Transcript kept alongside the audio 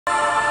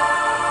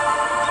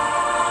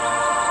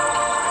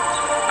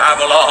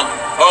Avalon,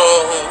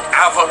 oh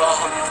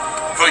Avalon,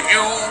 for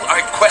you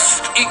I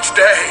quest each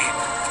day,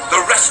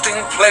 the resting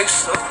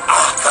place of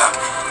Arthur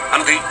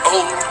and the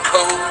old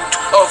code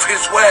of his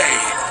way.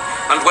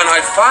 And when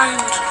I find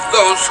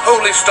those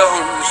holy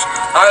stones,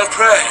 I'll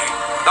pray,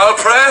 I'll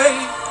pray,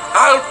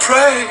 I'll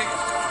pray.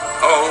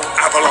 Oh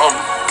Avalon,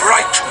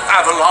 bright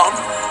Avalon,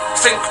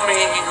 think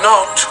me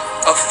not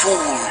a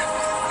fool.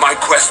 My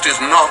quest is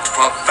not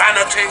for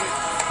vanity.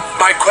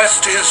 My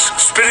quest is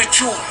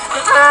spiritual.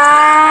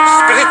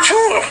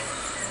 Spiritual?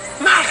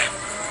 Mary,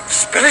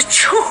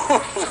 spiritual.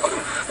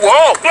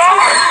 Whoa!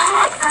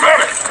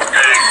 Mary!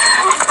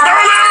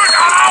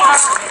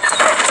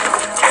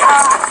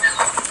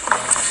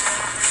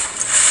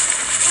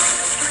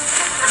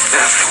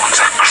 Everyone's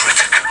a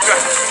critic.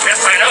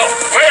 Yes, I know.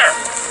 Where?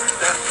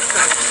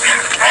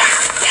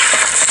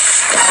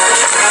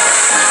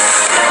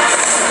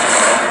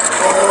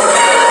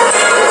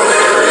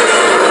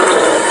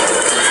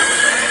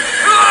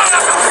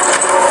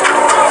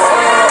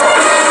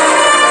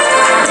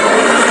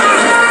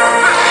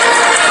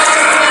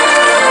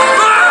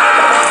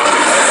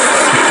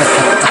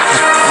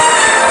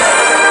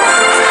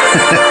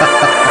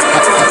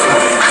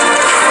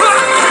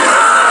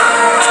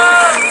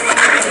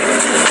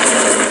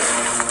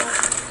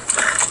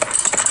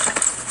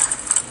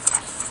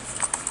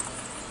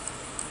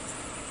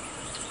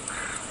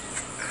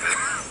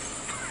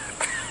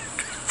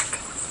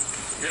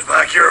 Get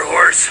back your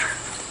horse,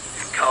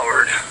 you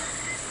coward.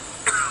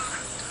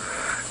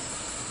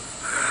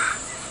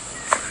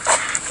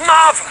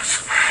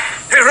 Marvelous!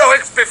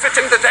 Heroics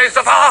befitting the days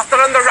of Arthur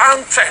and the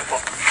Round Table.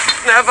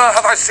 Never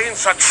have I seen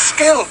such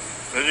skill.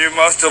 Then you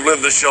must have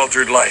lived a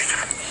sheltered life.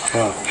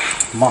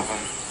 Monk.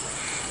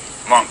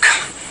 Monk.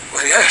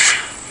 Well, yes.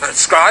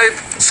 Scribe,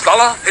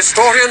 scholar,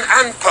 historian,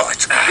 and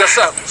poet.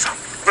 Yourselves.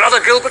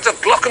 Brother Gilbert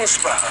of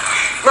Glockenspur.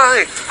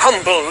 My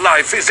humble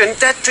life is in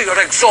debt to your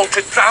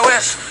exalted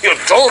prowess, your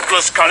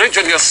dauntless courage,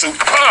 and your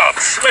superb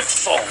swift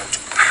sword.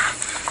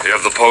 You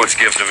have the poet's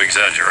gift of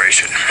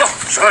exaggeration. Oh,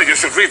 sir, you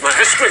should read my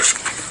histories.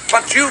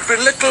 But you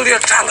belittle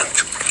your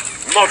talent.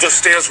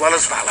 Modesty as well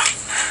as valor.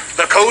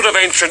 The code of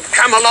ancient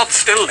Camelot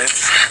still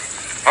lives.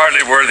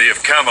 Hardly worthy of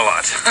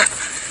Camelot.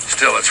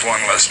 Still, it's one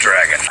less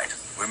dragon.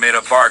 We made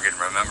a bargain,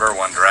 remember?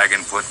 One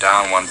dragon put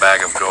down, one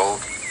bag of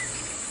gold.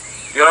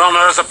 Your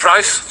honor has a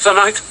price, Sir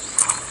Knight?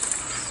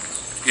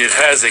 It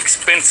has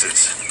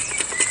expenses.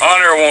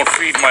 Honor won't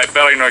feed my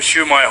belly nor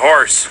shoe my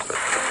horse.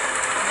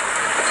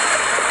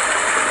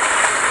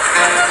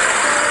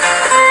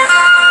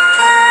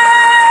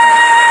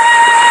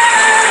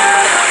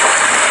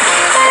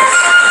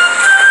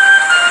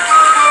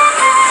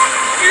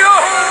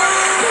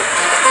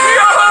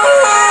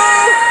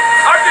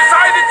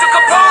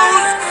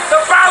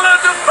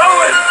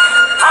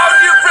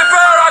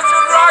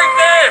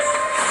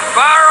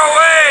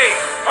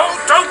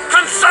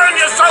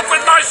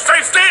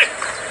 Safety?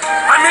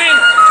 I mean,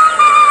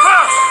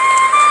 first,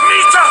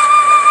 meter.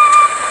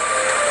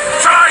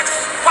 Shall I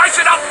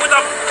spice it up with a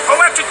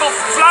poetical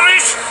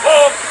flourish,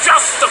 or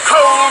just the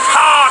cold,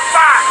 hard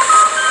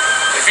facts?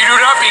 If you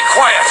do not be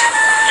quiet,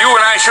 you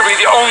and I shall be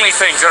the only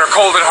things that are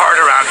cold and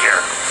hard around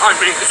here. I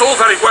mean, it's all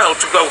very well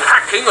to go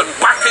hacking and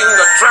whacking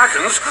at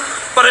dragons,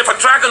 but if a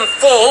dragon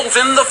falls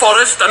in the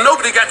forest and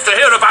nobody gets to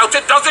hear about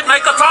it, does it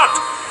make a thud?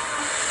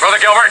 Brother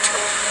Gilbert.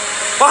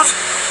 What?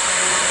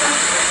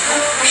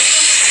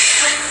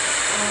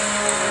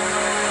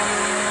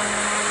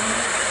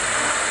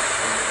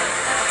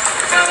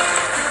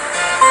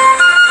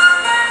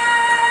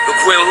 The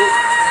quill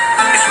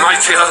is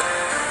mightier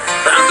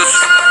than the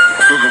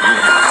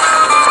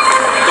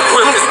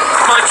quill is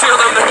mightier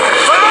than the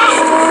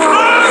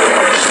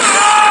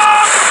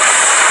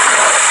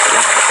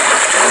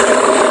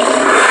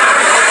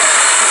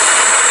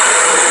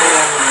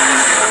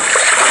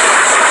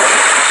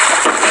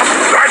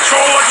That's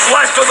all that's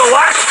left of the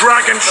last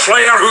dragon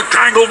slayer who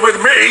tangled with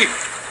me.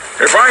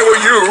 If I were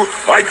you,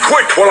 I'd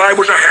quit while I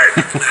was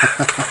ahead.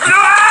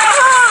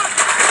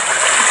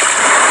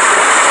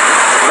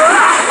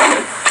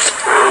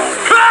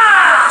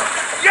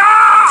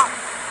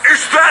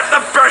 Is that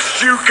the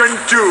best you can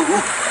do?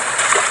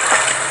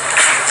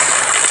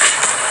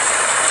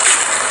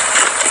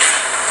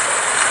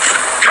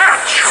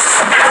 Catch!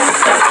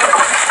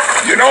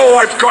 You know,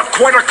 I've got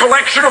quite a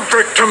collection of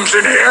victims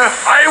in here.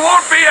 I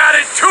won't be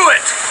added to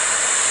it.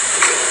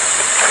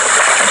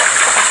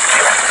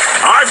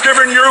 I've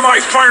given you my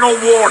final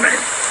warning.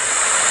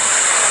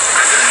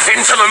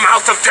 Into the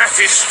mouth of death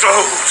he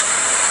strode.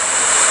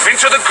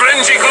 Into the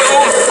cringy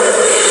gloom.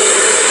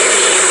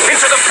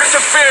 Into the pit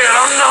of fear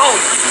unknown.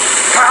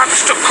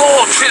 Perhaps to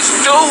court his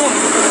doom.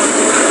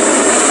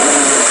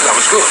 That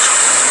was good.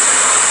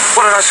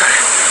 What did I say?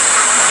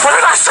 What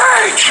did I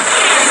say?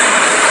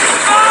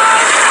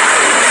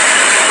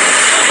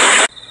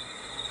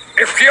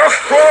 If your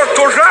sword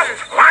goes up,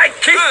 my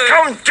teeth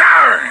come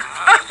down.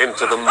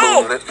 Into the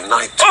moonlit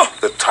night,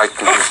 the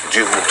Titan is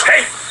doomed.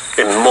 Hey.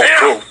 In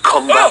mortal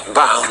combat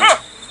bound.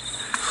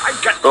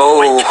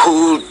 Oh,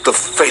 who'd the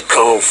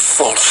fatal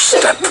false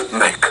step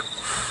make?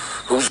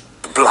 Whose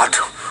blood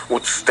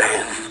would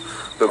stain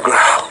the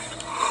ground.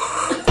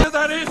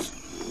 That is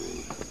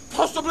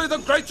possibly the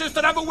greatest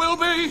that ever will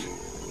be.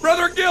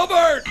 Brother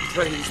Gilbert!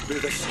 Praise be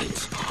the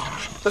saints.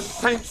 The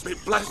saints be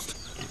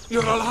blessed.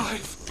 You're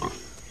alive.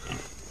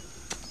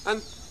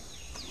 And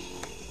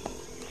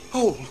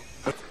whole.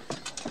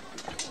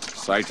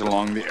 Sight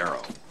along the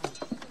arrow.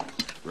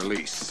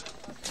 Release.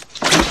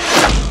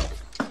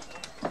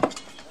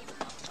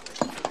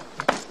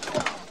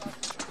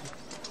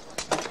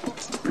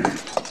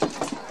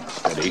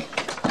 Steady.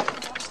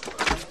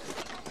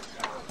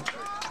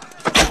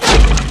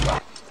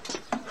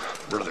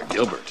 Brother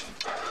Gilbert,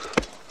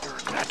 you're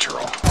a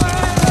natural.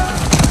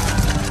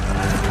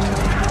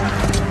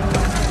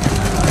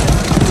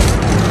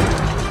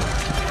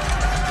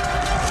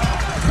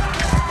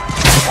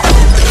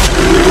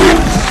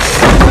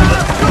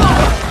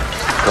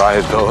 Try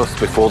it both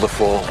before the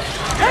fall.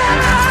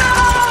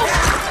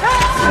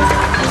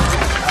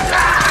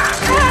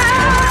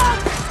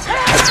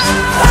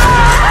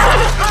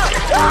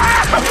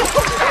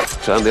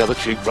 Turn the other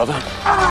cheek, brother.